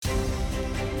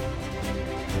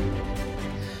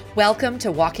Welcome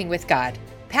to Walking with God,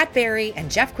 Pat Barry and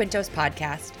Jeff Quinto's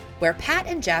podcast, where Pat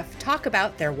and Jeff talk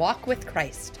about their walk with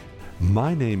Christ.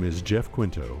 My name is Jeff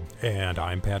Quinto. And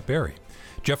I'm Pat Barry.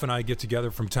 Jeff and I get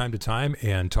together from time to time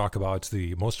and talk about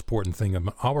the most important thing in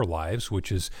our lives,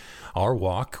 which is our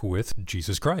walk with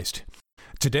Jesus Christ.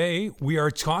 Today, we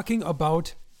are talking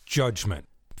about judgment.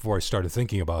 Before I started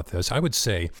thinking about this, I would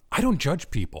say I don't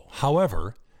judge people.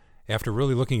 However, after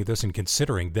really looking at this and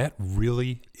considering, that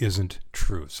really isn't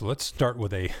true. So let's start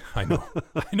with I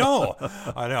know.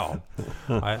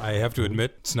 I have to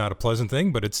admit it's not a pleasant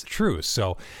thing, but it's true.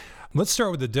 So let's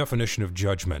start with the definition of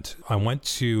judgment. I went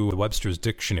to Webster's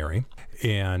dictionary,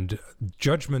 and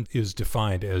judgment is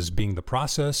defined as being the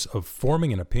process of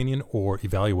forming an opinion or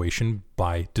evaluation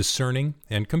by discerning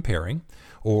and comparing,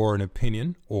 or an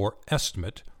opinion or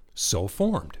estimate so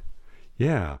formed.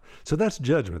 Yeah, so that's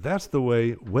judgment. That's the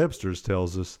way Webster's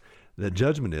tells us that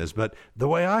judgment is. But the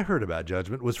way I heard about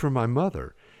judgment was from my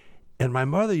mother. And my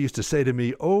mother used to say to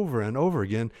me over and over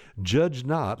again, "Judge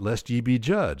not, lest ye be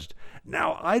judged."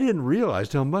 Now, I didn't realize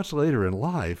till much later in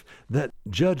life that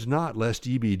 "judge not, lest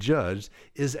ye be judged"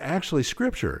 is actually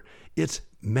Scripture. It's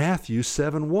Matthew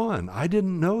 7:1. I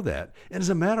didn't know that. And as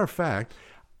a matter of fact,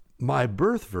 my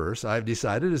birth verse, I've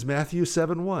decided, is Matthew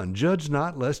 7:1. Judge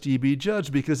not, lest ye be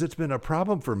judged, because it's been a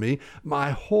problem for me my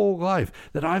whole life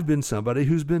that I've been somebody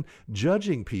who's been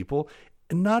judging people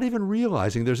and not even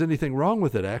realizing there's anything wrong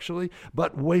with it, actually,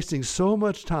 but wasting so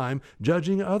much time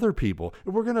judging other people.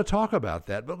 And we're going to talk about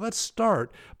that, but let's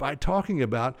start by talking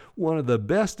about one of the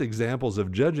best examples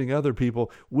of judging other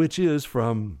people, which is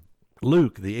from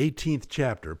Luke, the 18th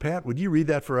chapter. Pat, would you read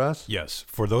that for us? Yes.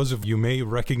 For those of you who may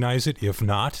recognize it, if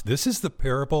not, this is the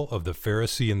parable of the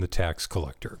Pharisee and the tax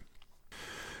collector.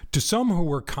 To some who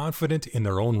were confident in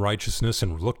their own righteousness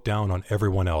and looked down on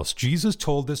everyone else, Jesus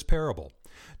told this parable.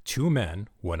 2 men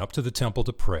went up to the temple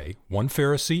to pray, one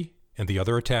Pharisee and the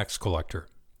other a tax collector.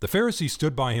 The Pharisee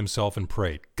stood by himself and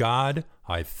prayed, "God,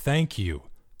 I thank you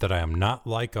that I am not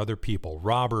like other people,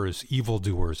 robbers,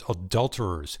 evildoers,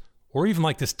 adulterers, or even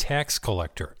like this tax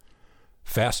collector.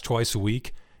 Fast twice a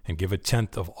week and give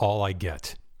 1/10 of all I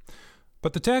get."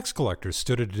 But the tax collector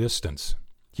stood at a distance.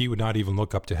 He would not even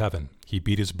look up to heaven. He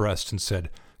beat his breast and said,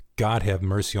 "God have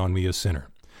mercy on me, a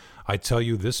sinner." I tell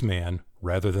you, this man,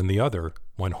 rather than the other,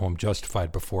 went home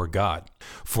justified before God.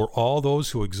 For all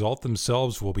those who exalt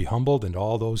themselves will be humbled, and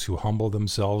all those who humble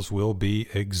themselves will be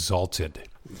exalted.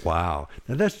 Wow.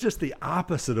 Now that's just the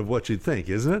opposite of what you'd think,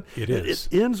 isn't it? It is.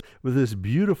 It ends with this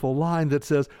beautiful line that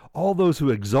says, all those who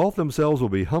exalt themselves will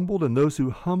be humbled, and those who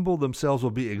humble themselves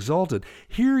will be exalted.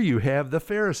 Here you have the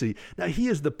Pharisee. Now he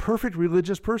is the perfect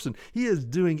religious person. He is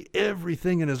doing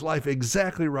everything in his life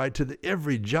exactly right to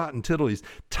every jot and tittle. He's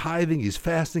tithing, he's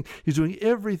fasting, he's doing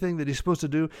everything that he's supposed to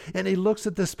do. And he looks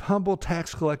at this humble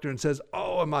tax collector and says,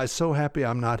 "Oh, am I so happy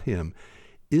I'm not him."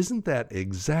 Isn't that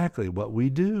exactly what we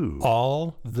do?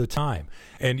 All the time.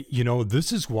 And,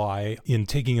 this is why in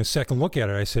taking a second look at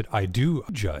it, I said, I do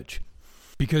judge.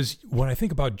 Because when I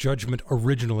think about judgment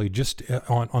originally, just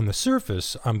on the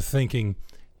surface, I'm thinking,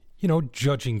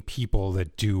 judging people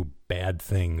that do bad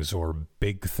things or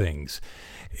big things.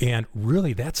 And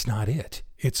really, that's not it.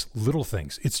 It's little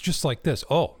things. It's just like this.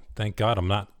 Oh, thank God I'm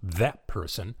not that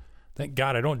person. Thank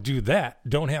God I don't do that.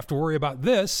 Don't have to worry about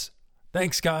this.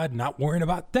 Thanks, God, not worrying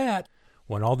about that.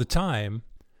 When all the time,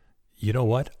 you know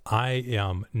what? I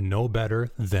am no better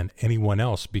than anyone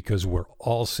else because we're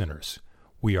all sinners.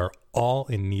 We are all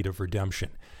in need of redemption.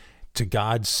 To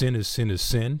God, sin is sin is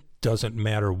sin. Doesn't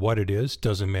matter what it is.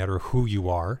 Doesn't matter who you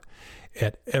are.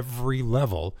 At every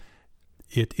level,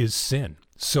 it is sin.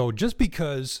 So just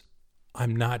because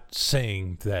I'm not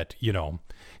saying that,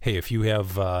 hey, if you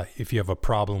have a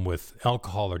problem with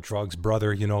alcohol or drugs,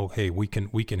 brother, hey, we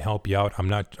can help you out. I'm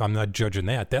not judging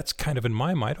that. That's kind of in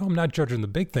my mind. Oh, I'm not judging the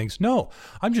big things. No,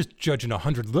 I'm just judging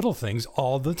 100 little things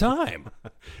all the time.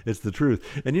 It's the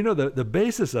truth. And the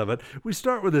basis of it, we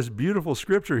start with this beautiful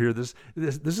scripture here. This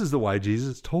is the why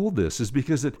Jesus told this, is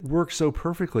because it works so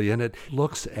perfectly and it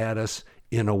looks at us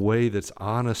in a way that's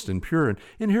honest and pure.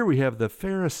 And here we have the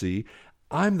Pharisee.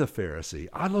 I'm the Pharisee.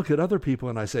 I look at other people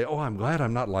and I say, "Oh, I'm glad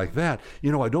I'm not like that.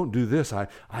 I don't do this. I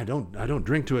don't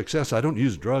drink to excess. I don't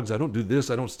use drugs. I don't do this.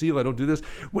 I don't steal. I don't do this."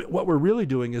 What we're really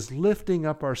doing is lifting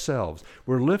up ourselves.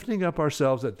 We're lifting up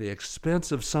ourselves at the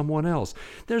expense of someone else.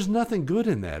 There's nothing good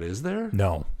in that, is there?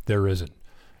 No, there isn't.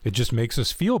 It just makes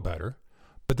us feel better.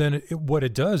 But then what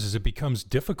it does is it becomes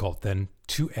difficult then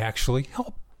to actually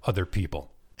help other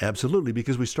people. Absolutely,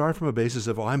 because we start from a basis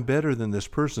of, oh, I'm better than this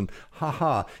person. Ha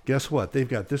ha, guess what? They've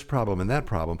got this problem and that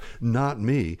problem, not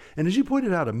me. And as you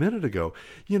pointed out a minute ago,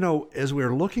 as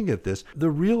we're looking at this,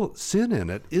 the real sin in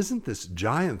it isn't this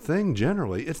giant thing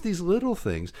generally. It's these little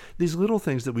things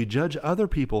that we judge other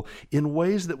people in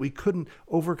ways that we couldn't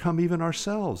overcome even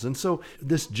ourselves. And so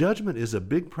this judgment is a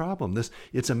big problem.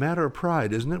 It's a matter of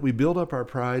pride, isn't it? We build up our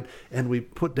pride and we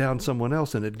put down someone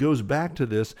else. And it goes back to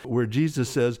this where Jesus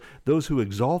says, those who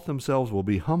exalt themselves will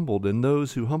be humbled, and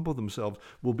those who humble themselves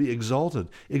will be exalted.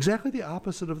 Exactly the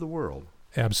opposite of the world.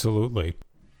 Absolutely.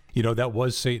 That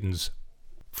was Satan's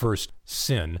first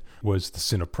sin, was the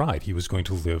sin of pride. He was going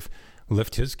to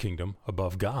lift his kingdom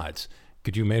above God's.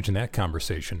 Could you imagine that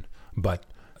conversation? But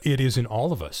it is in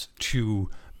all of us to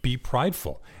be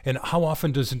prideful. And how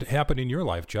often does it happen in your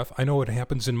life, Jeff? I know it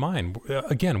happens in mine.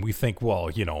 Again, we think, well,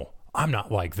 I'm not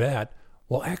like that.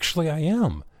 Well, actually, I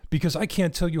am. Because I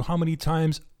can't tell you how many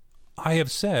times I have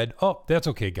said, oh, that's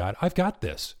okay, God, I've got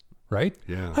this, right?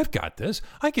 Yeah. I've got this.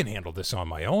 I can handle this on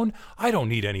my own. I don't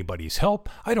need anybody's help.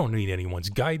 I don't need anyone's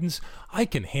guidance. I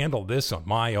can handle this on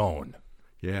my own.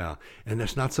 Yeah, and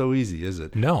that's not so easy, is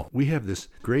it? No. We have this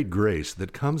great grace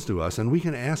that comes to us, and we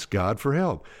can ask God for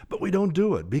help, but we don't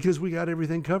do it because we got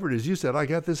everything covered. As you said, I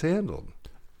got this handled.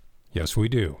 Yes, we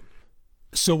do.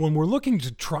 So when we're looking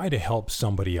to try to help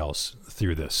somebody else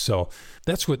through this, so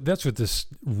that's what this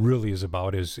really is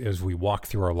about. As we walk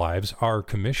through our lives, our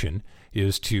commission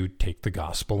is to take the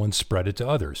gospel and spread it to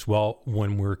others. Well,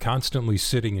 when we're constantly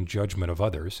sitting in judgment of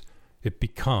others, it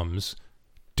becomes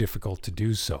difficult to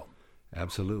do so.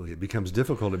 Absolutely. It becomes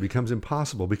difficult. It becomes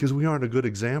impossible because we aren't a good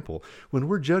example. When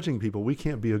we're judging people, we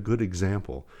can't be a good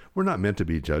example. We're not meant to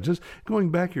be judges. Going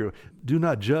back here, do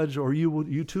not judge or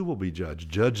you too will be judged.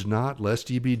 Judge not lest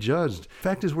ye be judged.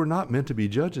 Fact is, we're not meant to be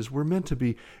judges. We're meant to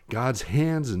be God's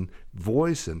hands and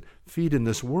voice and feet in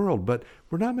this world, but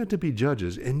we're not meant to be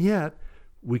judges. And yet,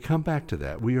 we come back to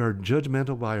that. We are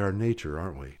judgmental by our nature,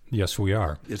 aren't we? Yes, we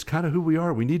are. It's kind of who we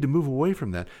are. We need to move away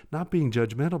from that, not being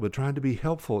judgmental, but trying to be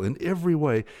helpful in every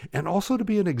way, and also to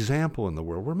be an example in the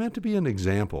world. We're meant to be an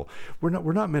example. We're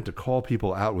not meant to call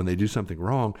people out when they do something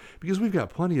wrong, because we've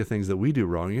got plenty of things that we do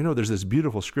wrong. There's this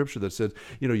beautiful scripture that says,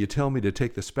 you tell me to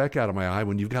take the speck out of my eye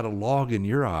when you've got a log in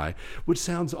your eye, which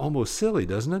sounds almost silly,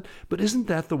 doesn't it? But isn't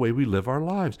that the way we live our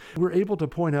lives? We're able to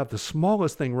point out the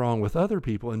smallest thing wrong with other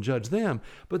people and judge them,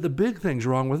 but the big things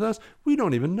wrong with us, we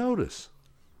don't even notice.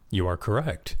 You are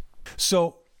correct.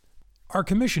 So our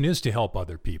commission is to help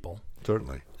other people.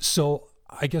 Certainly. So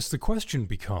I guess the question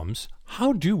becomes,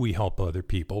 how do we help other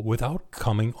people without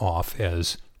coming off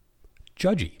as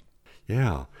judgy?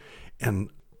 Yeah. And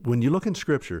when you look in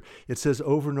Scripture, it says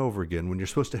over and over again, when you're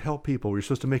supposed to help people, you're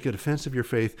supposed to make a defense of your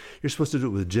faith, you're supposed to do it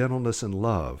with gentleness and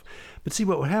love. But see,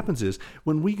 what happens is,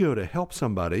 when we go to help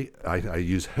somebody, I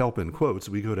use help in quotes,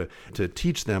 we go to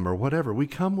teach them or whatever, we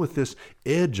come with this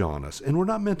edge on us, and we're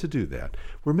not meant to do that.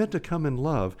 We're meant to come in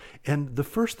love, and the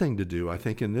first thing to do, I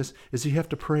think, in this, is you have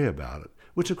to pray about it,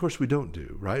 which of course we don't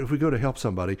do, right? If we go to help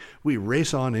somebody, we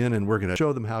race on in and we're going to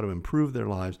show them how to improve their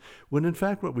lives, when in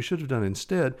fact what we should have done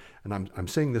instead, and I'm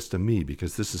saying this to me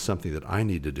because this is something that I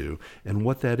need to do, and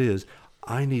what that is,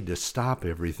 I need to stop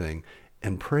everything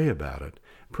and pray about it.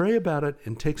 Pray about it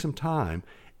and take some time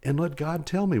and let God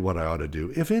tell me what I ought to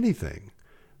do, if anything.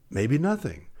 Maybe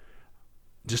nothing.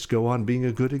 Just go on being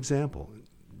a good example.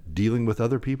 Dealing with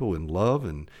other people in love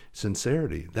and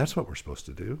sincerity. That's what we're supposed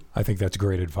to do. I think that's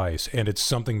great advice. And it's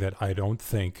something that I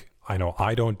know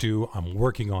I don't do. I'm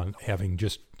working on having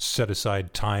just set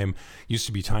aside time. Used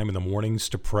to be time in the mornings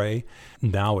to pray.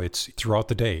 Now it's throughout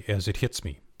the day as it hits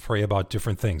me. Pray about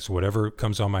different things. Whatever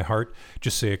comes on my heart,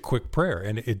 just say a quick prayer.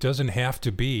 And it doesn't have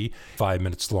to be 5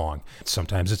 minutes long.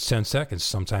 Sometimes it's 10 seconds.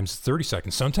 Sometimes it's 30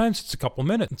 seconds. Sometimes it's a couple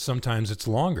minutes. Sometimes it's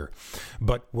longer.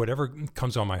 But whatever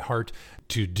comes on my heart,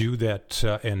 to do that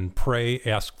and pray,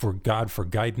 ask for God for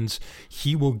guidance.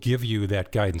 He will give you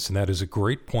that guidance. And that is a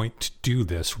great point to do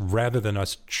this rather than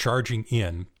us charging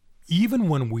in, even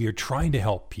when we are trying to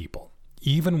help people,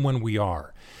 even when we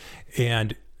are.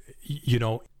 And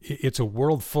it's a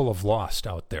world full of lost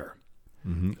out there.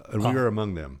 Mm-hmm. And we are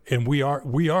among them. And we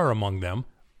are among them,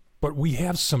 but we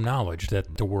have some knowledge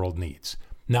that the world needs.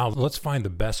 Now, let's find the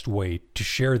best way to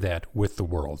share that with the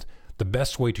world. The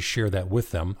best way to share that with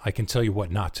them, I can tell you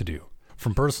what not to do.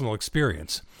 From personal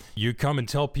experience, you come and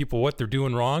tell people what they're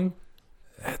doing wrong,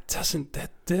 that doesn't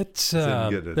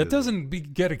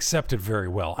get accepted very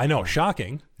well. I know,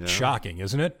 shocking,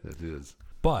 isn't it? It is.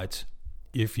 But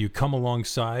if you come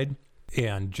alongside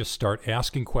and just start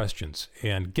asking questions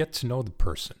and get to know the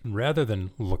person rather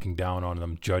than looking down on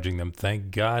them, judging them,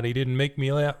 thank God he didn't make me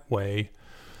that way.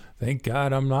 Thank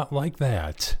God I'm not like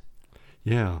that.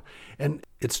 Yeah. And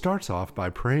it starts off by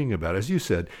praying about it. As you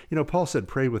said, Paul said,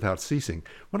 pray without ceasing.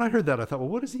 When I heard that, I thought, well,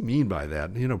 what does he mean by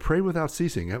that? Pray without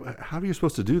ceasing. How are you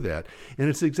supposed to do that? And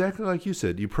it's exactly like you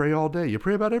said. You pray all day. You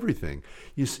pray about everything.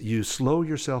 You slow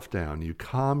yourself down. You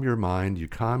calm your mind. You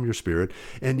calm your spirit.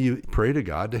 And you pray to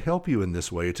God to help you in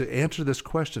this way, to answer this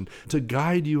question, to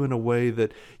guide you in a way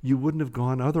that you wouldn't have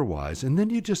gone otherwise. And then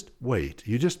you just wait.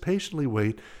 You just patiently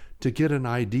wait to get an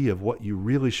idea of what you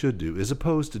really should do, as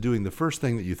opposed to doing the first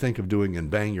thing that you think of doing and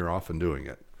bang, you're off and doing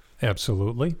it.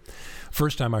 Absolutely.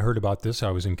 First time I heard about this, I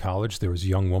was in college. There was a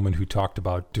young woman who talked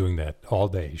about doing that all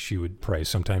day. She would pray.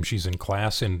 Sometimes she's in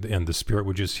class and the Spirit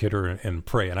would just hit her and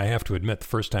pray. And I have to admit, the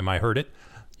first time I heard it,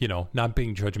 not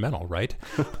being judgmental, right?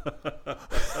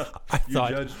 You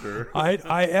judged her.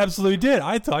 I absolutely did.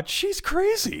 I thought, she's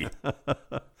crazy.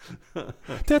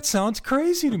 That sounds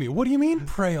crazy to me. What do you mean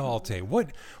pray all day?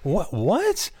 What?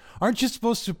 Aren't you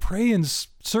supposed to pray in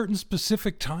certain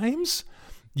specific times?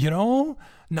 No,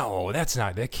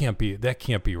 that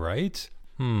can't be right.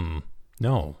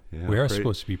 No, Yeah, we are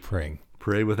supposed to be praying.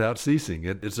 Pray without ceasing.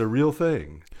 It's a real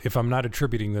thing. If I'm not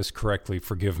attributing this correctly,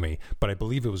 forgive me, but I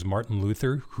believe it was Martin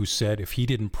Luther who said if he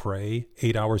didn't pray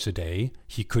 8 hours a day,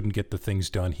 he couldn't get the things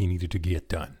done he needed to get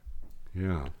done.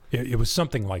 Yeah. It was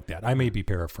something like that. I may be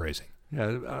paraphrasing.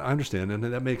 Yeah, I understand. And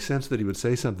that makes sense that he would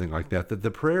say something like that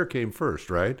the prayer came first,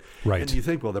 right? Right. And you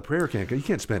think, well, the prayer you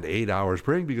can't spend 8 hours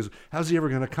praying because how's he ever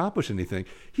going to accomplish anything?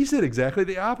 He said exactly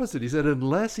the opposite. He said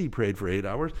unless he prayed for 8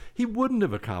 hours, he wouldn't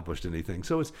have accomplished anything.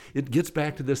 So it gets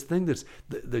back to this thing that's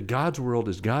the God's world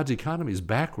is God's economy is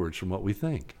backwards from what we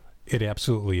think. It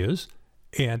absolutely is.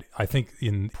 And I think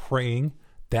in praying,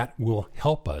 that will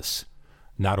help us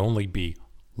not only be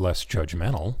less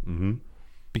judgmental,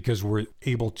 because we're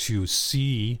able to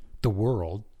see the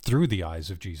world through the eyes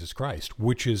of Jesus Christ,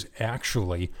 which is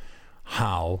actually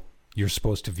how you're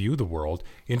supposed to view the world.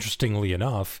 Interestingly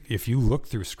enough, if you look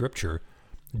through Scripture,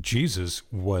 Jesus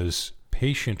was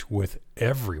patient with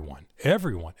everyone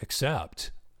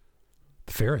except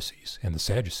the Pharisees and the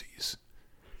Sadducees.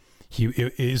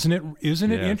 Isn't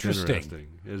it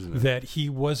interesting, isn't it? That he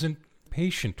wasn't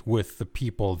patient with the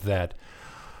people that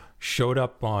showed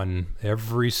up on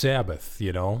every Sabbath,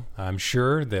 I'm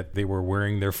sure that they were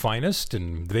wearing their finest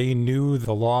and they knew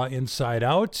the law inside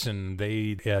out and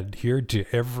they adhered to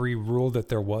every rule that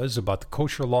there was about the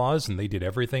kosher laws, and they did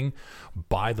everything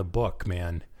by the book,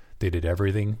 man. They did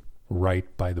everything right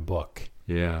by the book.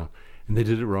 Yeah. And they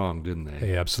did it wrong, didn't they?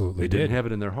 They absolutely did. They didn't have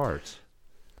it in their hearts.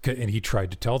 And he tried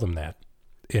to tell them that.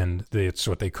 And it's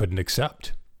what they couldn't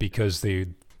accept, because there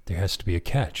has to be a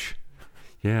catch.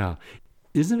 Yeah.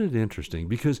 Isn't it interesting?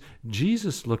 Because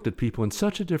Jesus looked at people in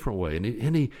such a different way,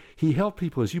 and he helped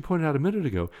people, as you pointed out a minute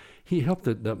ago. He helped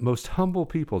the most humble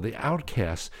people, the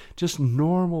outcasts, just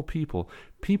normal people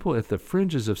at the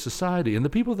fringes of society, and the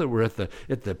people that were at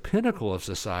the pinnacle of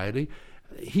society.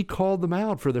 He called them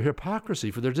out for their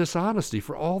hypocrisy, for their dishonesty,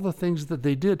 for all the things that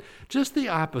they did, just the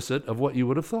opposite of what you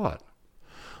would have thought.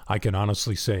 I can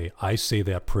honestly say I say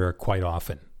that prayer quite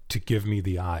often, to give me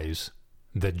the eyes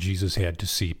that Jesus had to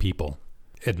see people.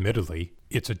 Admittedly,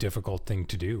 it's a difficult thing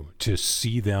to do, to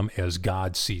see them as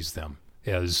God sees them,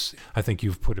 as I think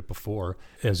you've put it before,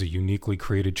 as a uniquely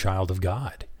created child of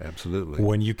God. Absolutely.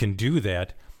 When you can do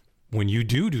that, when you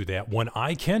do that, when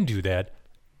I can do that,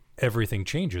 everything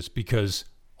changes, because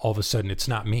all of a sudden it's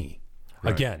not me.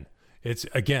 Right.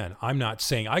 Again, I'm not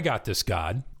saying I got this,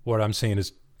 God. What I'm saying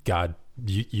is, God,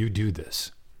 you do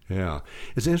this. Yeah.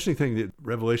 It's an interesting thing. That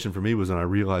revelation for me was when I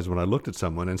realized, when I looked at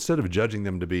someone, instead of judging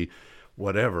them to be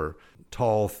whatever,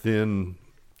 tall, thin,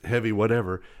 heavy,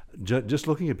 whatever, just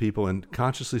looking at people and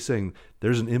consciously saying,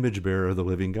 there's an image bearer of the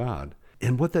living God.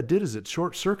 And what that did is it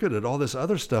short-circuited all this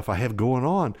other stuff I have going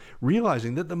on,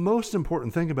 realizing that the most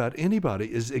important thing about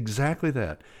anybody is exactly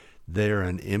that. They're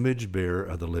an image bearer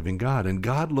of the living God. And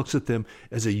God looks at them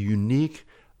as a unique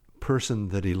person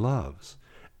that he loves,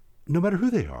 no matter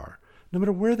who they are. No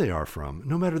matter where they are from,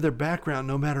 no matter their background,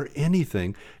 no matter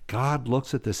anything, God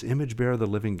looks at this image bearer of the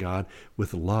living God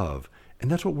with love.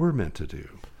 And that's what we're meant to do.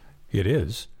 It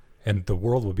is. And the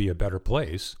world will be a better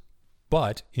place.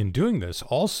 But in doing this,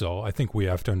 also, I think we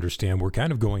have to understand we're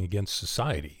kind of going against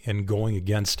society and going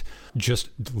against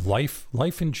just life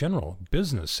in general,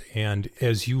 business. And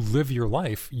as you live your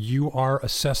life, you are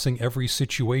assessing every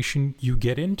situation you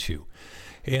get into.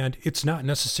 And it's not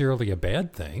necessarily a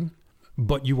bad thing.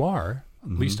 But you are,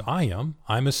 at least I am,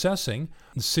 I'm assessing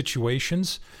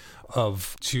situations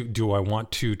of, do I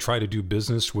want to try to do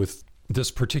business with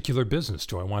this particular business.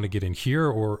 Do I want to get in here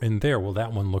or in there? Well,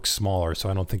 that one looks smaller, so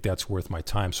I don't think that's worth my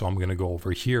time. So I'm going to go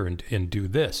over here and do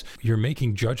this. You're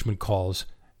making judgment calls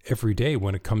every day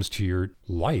when it comes to your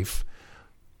life,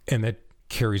 and that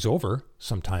carries over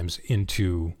sometimes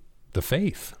into the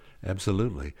faith.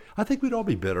 Absolutely. I think we'd all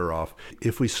be better off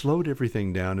if we slowed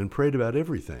everything down and prayed about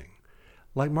everything.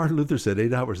 Like Martin Luther said,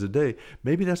 8 hours a day.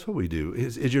 Maybe that's what we do.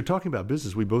 As you're talking about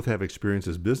business, we both have experience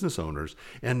as business owners.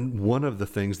 And one of the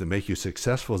things that make you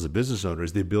successful as a business owner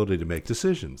is the ability to make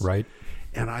decisions. Right.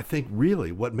 And I think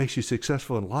really what makes you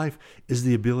successful in life is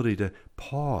the ability to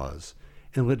pause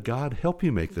and let God help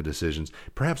you make the decisions.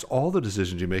 Perhaps all the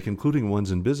decisions you make, including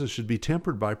ones in business, should be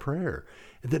tempered by prayer.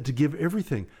 And that to give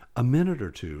everything a minute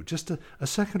or two, just a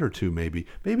second or two maybe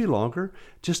longer,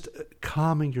 just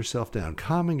calming yourself down,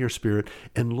 calming your spirit,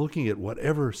 and looking at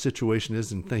whatever situation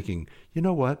is and thinking, you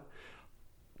know what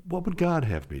would God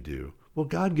have me do? Well,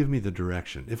 God give me the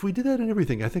direction. If we did that in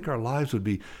everything, I think our lives would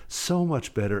be so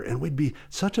much better, and we'd be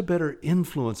such a better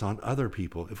influence on other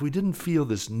people if we didn't feel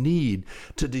this need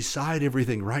to decide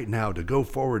everything right now, to go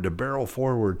forward, to barrel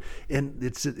forward. And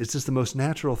it's just the most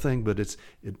natural thing, but it's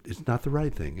not the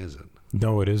right thing, is it?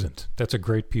 No, it isn't. That's a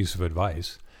great piece of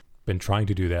advice. Been trying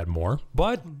to do that more.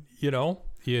 But,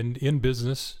 in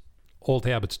business, old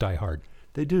habits die hard.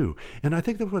 They do. And I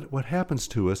think that what happens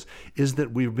to us is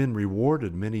that we've been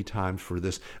rewarded many times for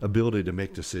this ability to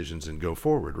make decisions and go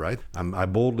forward, right? I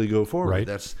boldly go forward. Right.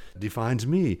 That defines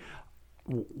me.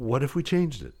 What if we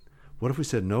changed it? What if we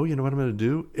said, no, you know what I'm going to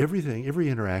do? Every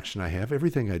interaction I have,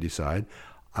 everything I decide,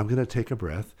 I'm going to take a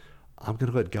breath. I'm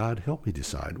going to let God help me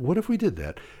decide. What if we did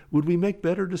that? Would we make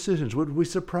better decisions? Would we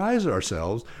surprise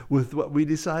ourselves with what we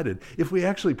decided? If we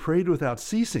actually prayed without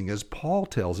ceasing, as Paul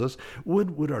tells us,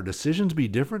 would our decisions be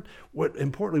different?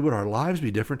 Importantly, would our lives be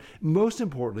different? Most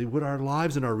importantly, would our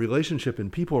lives and our relationship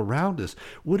and people around us,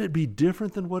 would it be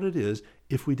different than what it is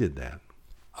if we did that?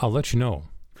 I'll let you know.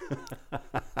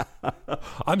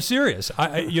 I'm serious.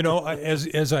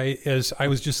 As I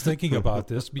was just thinking about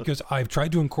this, because I've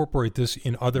tried to incorporate this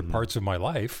in other parts of my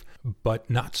life, but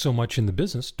not so much in the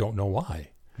business. Don't know why.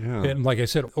 Yeah. And like I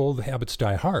said, old habits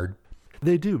die hard.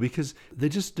 They do, because they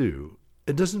just do.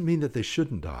 It doesn't mean that they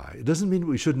shouldn't die. It doesn't mean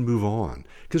we shouldn't move on.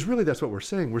 Because really that's what we're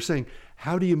saying. We're saying,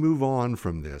 how do you move on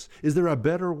from this? Is there a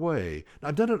better way?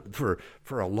 I've done it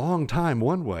for a long time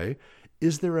one way.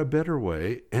 Is there a better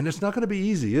way? And it's not going to be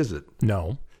easy, is it?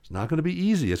 No. It's not going to be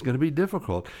easy. It's going to be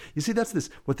difficult. You see, that's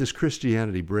what this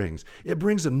Christianity brings. It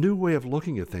brings a new way of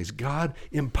looking at things. God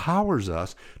empowers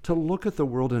us to look at the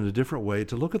world in a different way,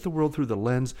 to look at the world through the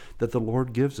lens that the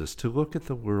Lord gives us, to look at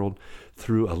the world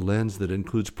through a lens that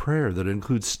includes prayer, that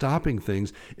includes stopping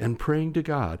things and praying to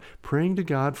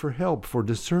God for help, for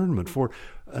discernment, for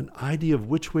an idea of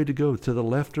which way to go, to the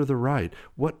left or the right,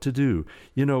 what to do.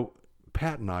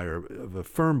 Pat and I are of a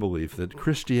firm belief that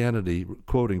Christianity,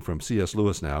 quoting from C.S.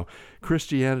 Lewis now,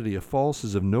 Christianity, if false,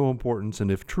 is of no importance,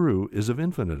 and if true, is of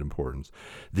infinite importance.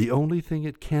 The only thing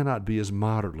it cannot be is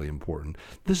moderately important.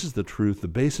 This is the truth, the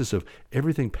basis of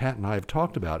everything Pat and I have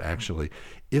talked about, actually.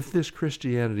 If this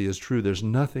Christianity is true, there's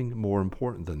nothing more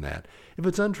important than that. If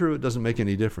it's untrue, it doesn't make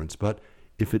any difference. But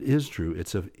if it is true,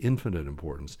 it's of infinite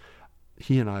importance.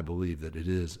 He and I believe that it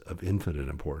is of infinite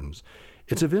importance.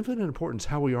 It's of infinite importance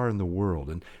how we are in the world.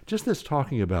 And just this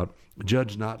talking about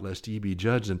judge not lest ye be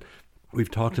judged, and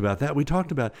we've talked about that. We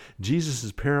talked about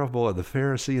Jesus' parable of the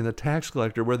Pharisee and the tax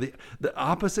collector, where the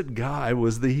opposite guy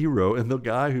was the hero, and the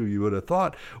guy who you would have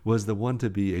thought was the one to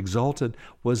be exalted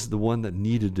was the one that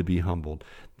needed to be humbled.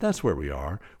 That's where we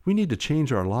are. We need to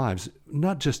change our lives.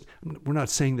 We're not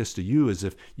saying this to you as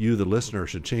if you, the listener,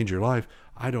 should change your life.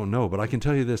 I don't know, but I can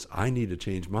tell you this, I need to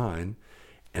change mine.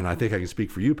 And I think I can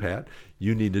speak for you, Pat.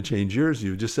 You need to change yours.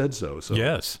 You just said so.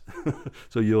 Yes.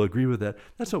 So you'll agree with that.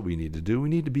 That's what we need to do. We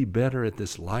need to be better at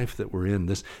this life that we're in,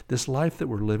 this life that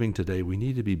we're living today. We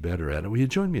need to be better at it. Will you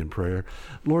join me in prayer?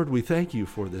 Lord, we thank you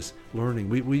for this learning.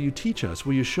 Will you teach us?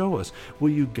 Will you show us?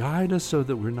 Will you guide us so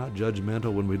that we're not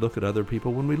judgmental when we look at other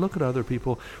people? When we look at other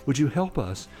people, would you help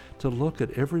us to look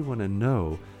at everyone and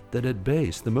know that at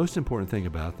base, the most important thing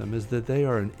about them is that they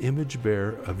are an image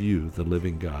bearer of you, the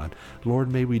living God.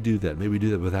 Lord, may we do that. May we do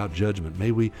that without judgment.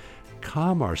 May we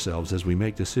calm ourselves as we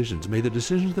make decisions. May the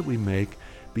decisions that we make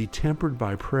be tempered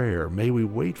by prayer. May we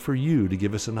wait for you to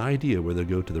give us an idea whether to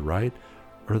go to the right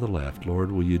or the left.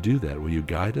 Lord, will you do that? Will you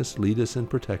guide us, lead us, and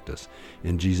protect us?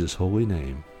 In Jesus' holy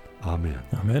name, amen.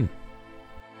 Amen.